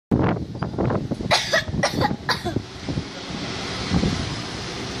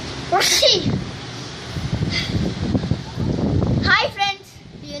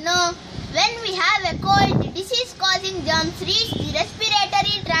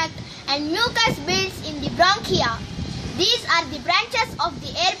and mucus builds in the bronchia. These are the branches of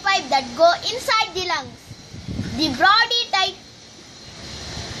the air pipe that go inside the lungs. The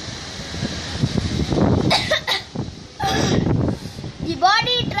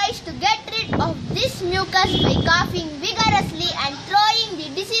body tries to get rid of this mucus by coughing vigorously and throwing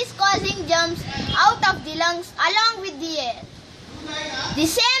the disease-causing germs out of the lungs along with the air. The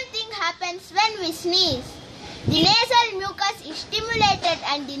same thing happens when we sneeze. The nasal mucus is stimulated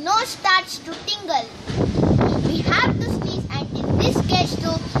and the nose starts to tingle. We have to sneeze, and in this case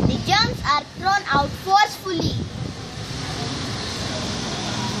too, the germs are thrown out forcefully.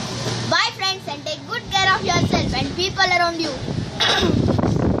 Bye friends, and take good care of yourself and people around you.